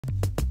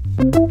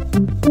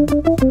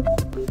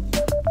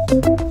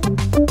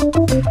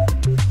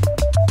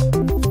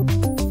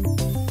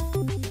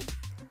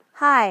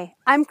Hi,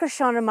 I'm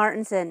Krishona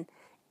Martinson,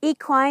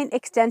 Equine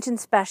Extension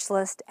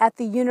Specialist at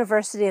the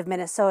University of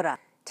Minnesota.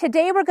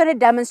 Today we're going to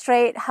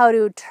demonstrate how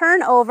to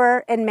turn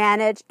over and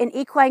manage an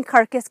equine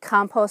carcass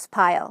compost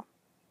pile.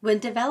 When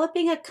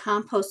developing a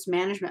compost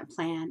management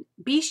plan,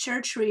 be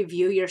sure to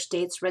review your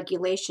state's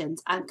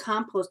regulations on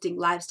composting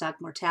livestock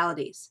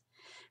mortalities.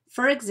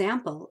 For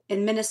example,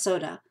 in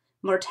Minnesota,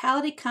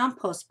 mortality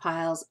compost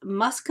piles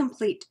must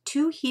complete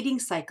 2 heating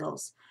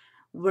cycles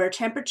where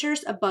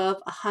temperatures above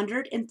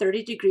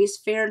 130 degrees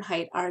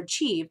Fahrenheit are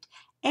achieved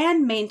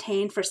and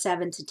maintained for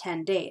 7 to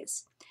 10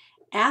 days.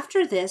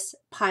 After this,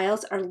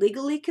 piles are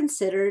legally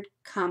considered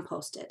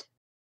composted.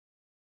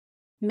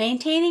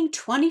 Maintaining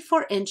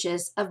 24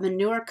 inches of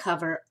manure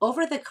cover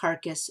over the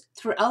carcass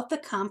throughout the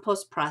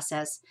compost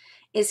process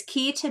is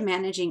key to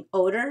managing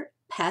odor,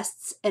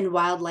 pests, and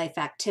wildlife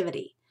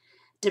activity.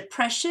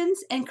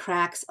 Depressions and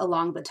cracks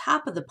along the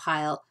top of the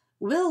pile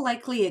will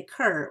likely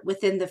occur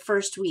within the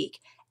first week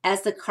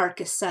as the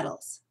carcass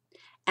settles.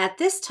 At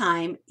this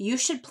time, you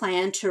should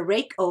plan to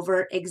rake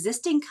over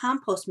existing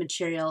compost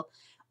material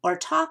or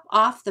top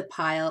off the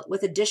pile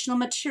with additional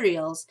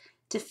materials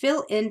to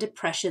fill in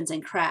depressions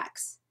and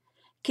cracks.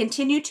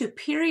 Continue to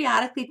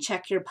periodically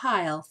check your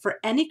pile for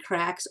any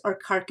cracks or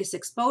carcass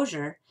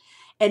exposure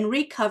and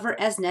recover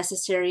as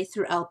necessary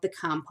throughout the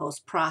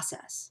compost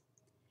process.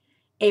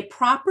 A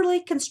properly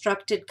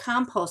constructed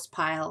compost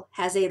pile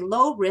has a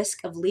low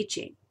risk of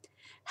leaching.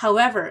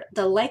 However,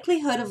 the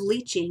likelihood of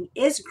leaching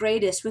is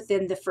greatest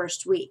within the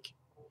first week.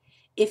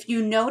 If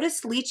you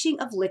notice leaching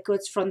of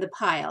liquids from the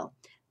pile,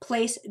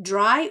 place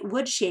dry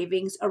wood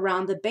shavings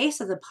around the base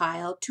of the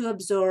pile to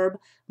absorb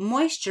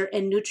moisture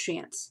and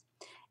nutrients.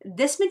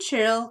 This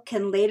material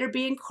can later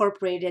be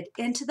incorporated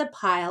into the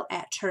pile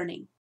at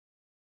turning.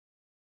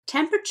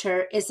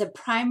 Temperature is a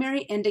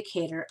primary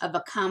indicator of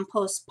a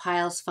compost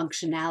pile's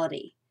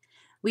functionality.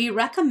 We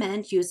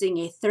recommend using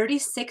a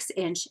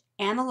 36-inch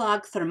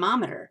analog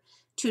thermometer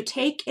to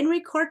take and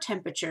record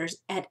temperatures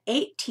at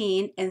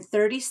 18 and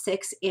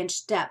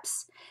 36-inch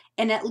depths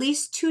and at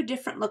least 2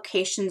 different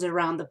locations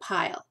around the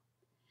pile.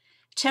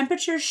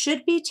 Temperatures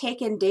should be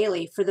taken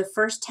daily for the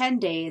first 10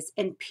 days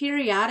and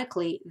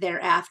periodically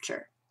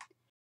thereafter.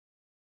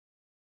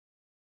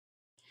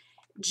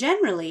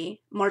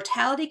 Generally,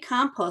 mortality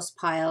compost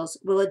piles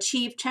will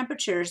achieve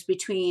temperatures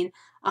between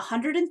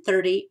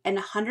 130 and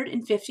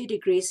 150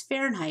 degrees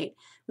Fahrenheit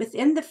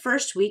within the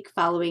first week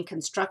following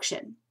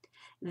construction.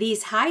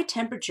 These high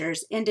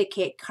temperatures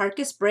indicate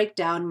carcass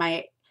breakdown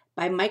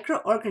by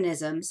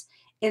microorganisms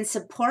and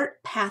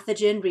support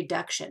pathogen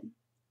reduction.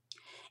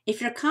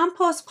 If your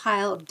compost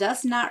pile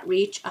does not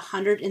reach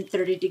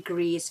 130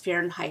 degrees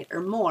Fahrenheit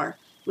or more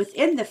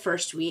within the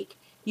first week,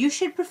 you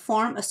should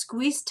perform a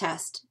squeeze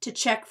test to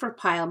check for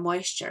pile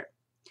moisture.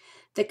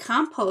 The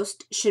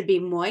compost should be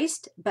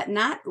moist but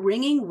not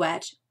wringing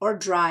wet or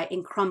dry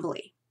and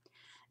crumbly.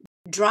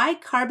 Dry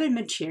carbon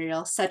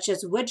material such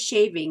as wood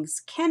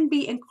shavings can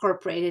be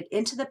incorporated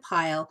into the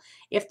pile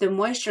if the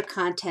moisture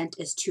content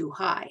is too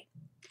high.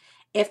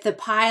 If the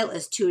pile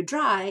is too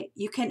dry,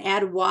 you can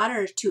add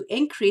water to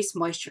increase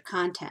moisture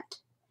content.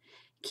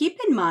 Keep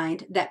in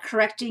mind that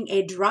correcting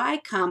a dry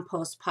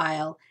compost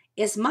pile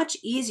is much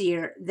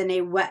easier than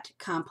a wet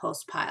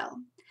compost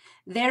pile.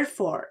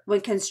 Therefore, when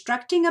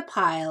constructing a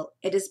pile,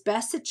 it is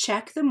best to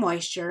check the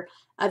moisture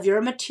of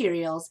your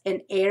materials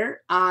and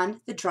err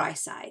on the dry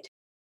side.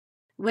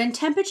 When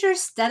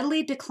temperatures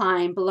steadily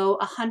decline below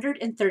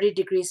 130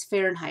 degrees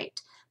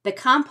Fahrenheit, the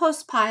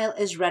compost pile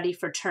is ready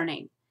for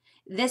turning.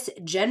 This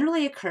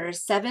generally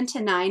occurs 7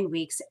 to 9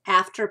 weeks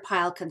after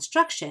pile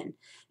construction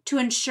to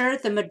ensure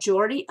the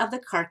majority of the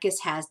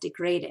carcass has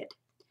degraded.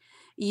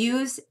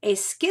 Use a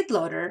skid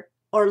loader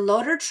or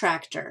loader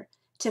tractor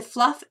to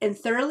fluff and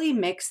thoroughly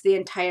mix the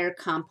entire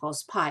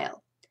compost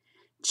pile.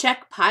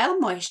 Check pile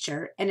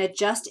moisture and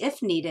adjust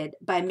if needed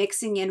by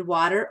mixing in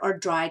water or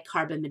dry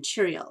carbon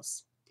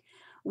materials.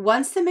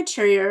 Once the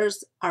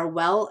materials are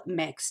well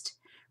mixed,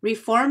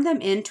 reform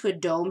them into a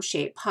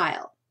dome-shaped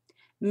pile.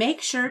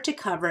 Make sure to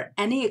cover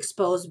any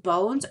exposed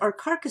bones or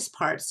carcass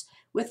parts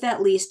with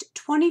at least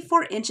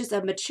 24 inches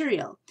of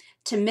material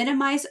to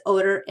minimize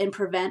odor and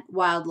prevent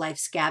wildlife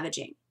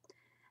scavenging.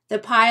 The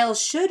pile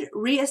should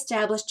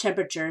reestablish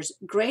temperatures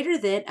greater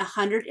than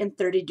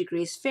 130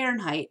 degrees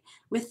Fahrenheit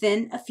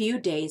within a few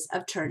days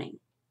of turning.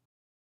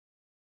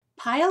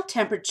 Pile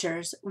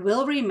temperatures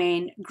will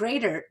remain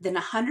greater than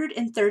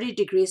 130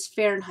 degrees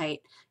Fahrenheit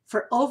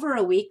for over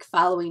a week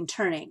following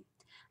turning.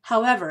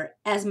 However,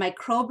 as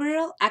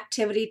microbial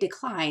activity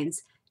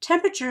declines,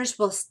 temperatures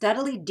will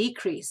steadily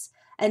decrease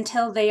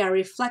until they are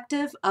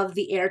reflective of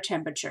the air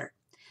temperature.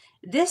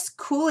 This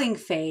cooling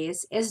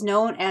phase is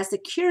known as the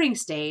curing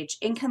stage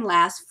and can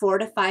last 4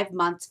 to 5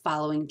 months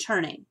following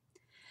turning.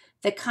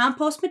 The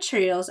compost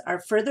materials are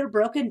further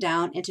broken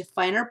down into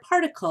finer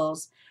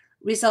particles,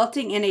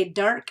 resulting in a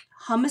dark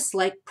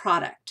humus-like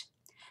product.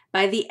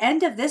 By the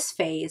end of this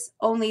phase,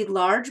 only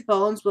large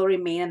bones will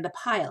remain in the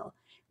pile,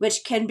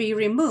 which can be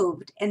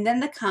removed, and then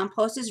the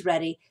compost is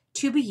ready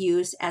to be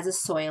used as a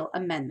soil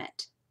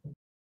amendment.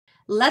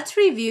 Let's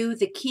review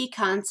the key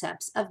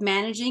concepts of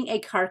managing a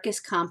carcass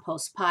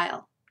compost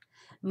pile.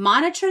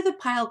 Monitor the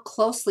pile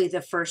closely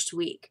the first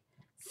week.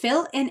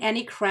 Fill in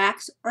any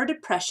cracks or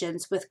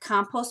depressions with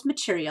compost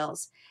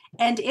materials,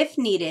 and if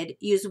needed,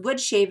 use wood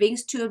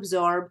shavings to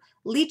absorb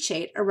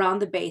leachate around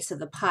the base of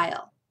the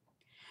pile.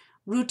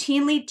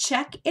 Routinely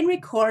check and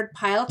record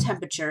pile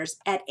temperatures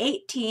at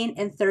 18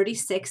 and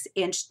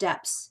 36-inch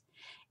depths.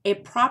 A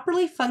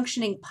properly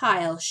functioning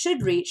pile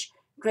should reach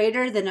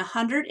greater than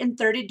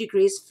 130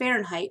 degrees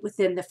Fahrenheit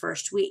within the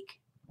first week.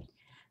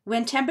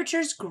 When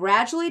temperatures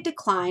gradually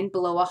decline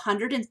below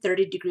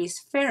 130 degrees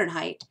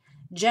Fahrenheit,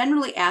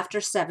 generally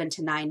after 7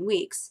 to 9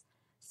 weeks,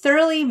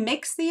 thoroughly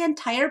mix the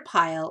entire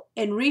pile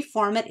and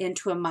reform it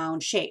into a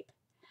mound shape.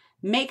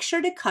 Make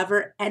sure to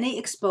cover any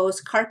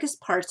exposed carcass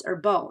parts or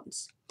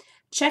bones.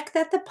 Check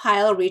that the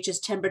pile reaches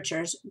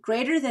temperatures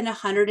greater than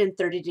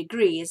 130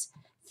 degrees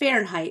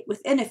Fahrenheit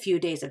within a few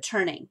days of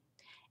turning.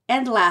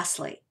 And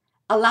lastly,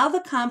 allow the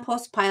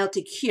compost pile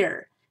to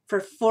cure for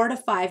 4 to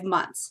 5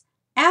 months,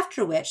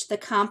 after which the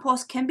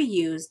compost can be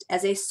used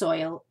as a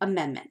soil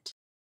amendment.